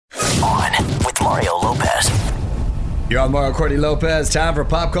You're on Mario Courtney Lopez. Time for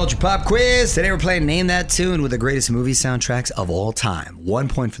Pop Culture Pop Quiz. Today we're playing Name That Tune with the greatest movie soundtracks of all time. 1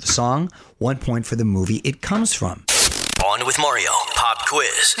 point for the song, 1 point for the movie it comes from. On with Mario Pop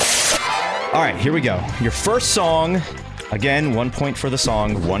Quiz. All right, here we go. Your first song, again, 1 point for the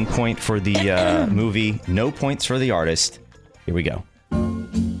song, 1 point for the movie, no points for the artist. Here we go.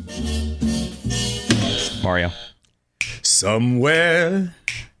 Mario. Somewhere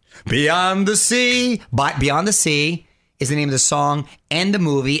beyond the sea. Beyond the Sea is the name of the song and the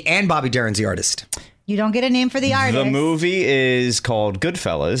movie, and Bobby Darin's the artist. You don't get a name for the artist. The movie is called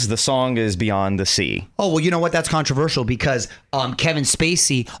Goodfellas. The song is Beyond the Sea. Oh, well, you know what? That's controversial because Kevin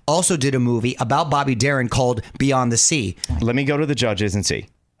Spacey also did a movie about Bobby Darin called Beyond the Sea. Let me go to the judges and see.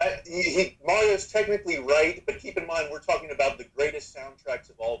 Mario's technically right, but keep in mind we're talking about the greatest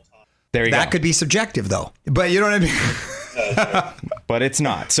soundtracks of all time. There you go. That could be subjective, though. But you know what I mean? But it's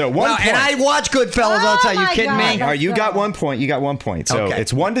not. So one point. And I watch Goodfellas all the time. You kidding me? All right, you got 1 point. You got 1 point. So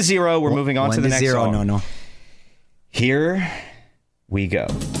it's 1-0. We're moving on to the next song. No. Here we go.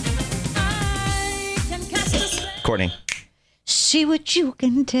 Courtney. See what you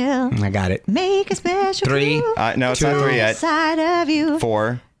can tell. I got it. Make a special 3. No, it's not 3 yet. Side of you.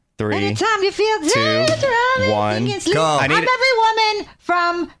 4, 3. Anytime you feel 2, 1. Go. I'm every woman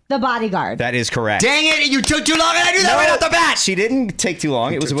from The Bodyguard. That is correct. Dang it! You took too long, and I knew that right off the bat. She didn't take too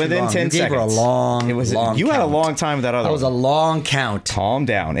long. It was within 10 seconds. You gave her a long. It was long you count. had a long time with that other. That was a long count. Calm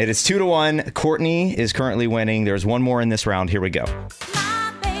down. It is 2-1. Courtney is currently winning. There's one more in this round. Here we go.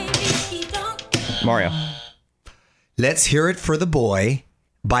 Mario. Let's Hear It for the Boy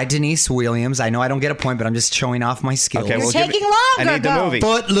by Denise Williams. I know I don't get a point, but I'm just showing off my skills. Okay, You're taking I longer. need the movie.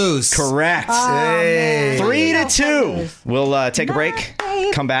 Footloose. Correct. Hey. 3-2. We'll take a break,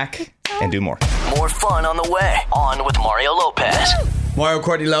 come back, and do more. More fun on the way. On with Mario Lopez. Mario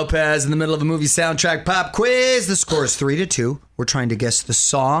Courtney Lopez in the middle of a movie soundtrack pop quiz. The score is 3-2. We're trying to guess the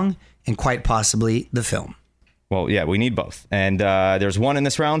song and quite possibly the film. Well, yeah, we need both. And there's one in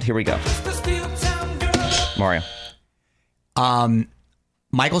this round. Here we go. Mario.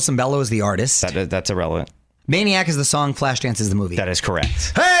 Michael Cimbello is the artist. That's irrelevant. Maniac is the song. Flashdance is the movie. That is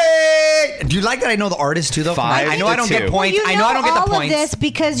correct. Hey! Do you like that I know the artist too, though? 5-2. I know I don't get points. Well, I know I don't get the all points. of this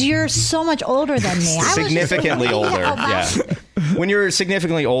because you're so much older than me. Significantly older. Yeah. When you're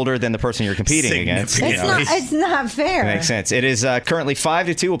significantly older than the person you're competing against. It's not fair. Makes sense. It is currently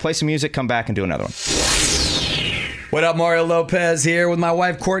 5-2. We'll play some music, come back, and do another one. What up, Mario Lopez here with my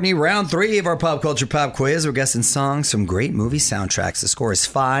wife, Courtney. Round 3 of our Pop Culture Pop Quiz. We're guessing songs from great movie soundtracks. The score is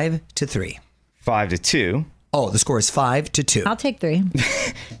 5-3. 5-2. Oh, the score is 5-2. I'll take 3.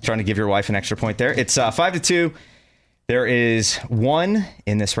 Trying to give your wife an extra point there. It's 5-2. There is one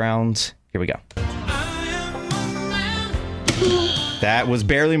in this round. Here we go. That was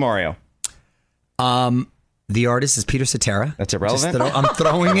barely Mario. The artist is Peter Cetera. That's irrelevant. I'm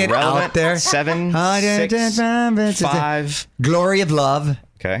throwing it out there. 7, 6, 5. Glory of Love.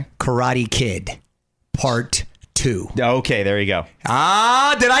 Okay. Karate Kid. Part 2. Okay, there you go. Did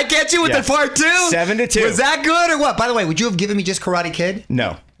I get you with the part 2? 7-2. Was that good or what? By the way, would you have given me just Karate Kid?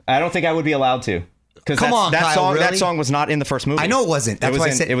 No, I don't think I would be allowed to. Because Kyle, that song was not in the first movie. I know it wasn't. That's why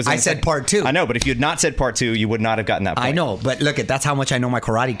I said part 2. I know, but if you had not said part 2, you would not have gotten that point. I know, but look, that's how much I know my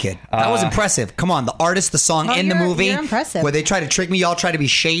Karate Kid. That was impressive. Come on, the artist, the song, and the movie. You're impressive. Where they try to trick me, y'all try to be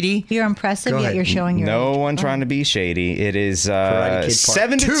shady. You're impressive, Go yet ahead. you're showing your No age. one trying to be shady. It is Karate Kid part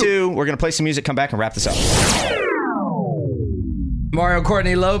 7-2. We're going to play some music, come back, and wrap this up. Mario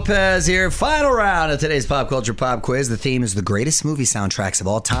Courtney Lopez here. Final round of today's Pop Culture Pop Quiz. The theme is the greatest movie soundtracks of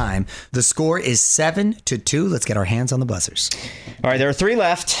all time. The score is 7-2. Let's get our hands on the buzzers. All right, there are 3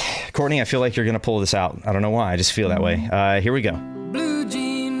 left. Courtney, I feel like you're going to pull this out. I don't know why. I just feel that way. Here we go. Blue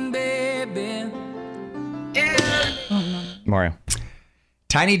jean baby. Mario.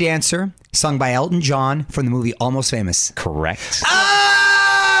 Tiny Dancer, sung by Elton John from the movie Almost Famous. Correct.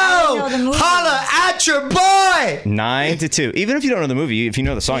 Oh! know the movie. Holla at your boy! 9-2. Even if you don't know the movie, if you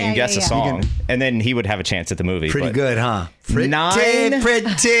know the song, you can guess the song. And then he would have a chance at the movie. Pretty good, huh? Pretty good.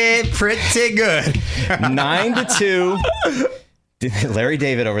 9-2. Larry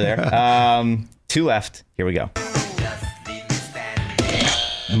David over there. 2 left. Here we go.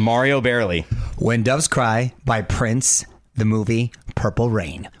 Mario Barely. When Doves Cry by Prince, the movie Purple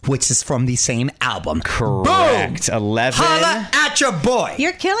Rain, which is from the same album. Correct. Boom! 11. Holla at your boy.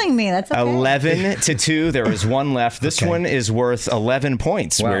 You're killing me. That's okay. 11-2. There is one left. This one is worth 11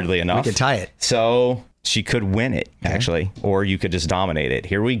 points, weirdly enough. We could tie it. So she could win it, actually. Or you could just dominate it.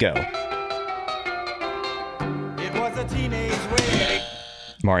 Here we go. It was a teenage way.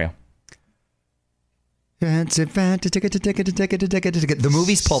 Mario. The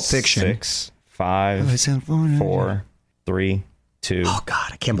movie's Pulp Fiction. 6, 5, 4, 3, 2. Oh,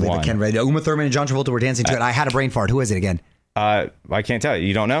 God. I can't believe I 1. can't read it. Uma Thurman and John Travolta were dancing to it. I had a brain fart. Who is it again? I can't tell you.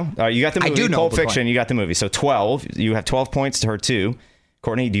 You don't know? You got the movie. I do know. Pulp Fiction. You got the movie. So 12. You have 12 points to her 2.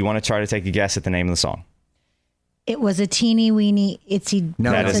 Courtney, do you want to try to take a guess at the name of the song? It was a teeny weeny itsy.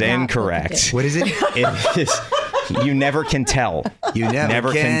 No, That no. is incorrect. What is it? It is. You never can tell. You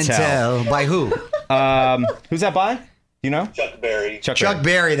never can tell. By who? Who's that by? You know? Chuck Berry. Chuck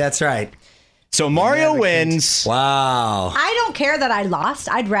Berry. That's right. So Mario wins. Wow. I don't care that I lost.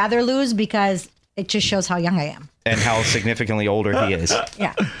 I'd rather lose because it just shows how young I am. And how significantly older he is.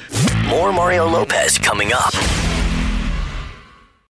 Yeah. More Mario Lopez coming up.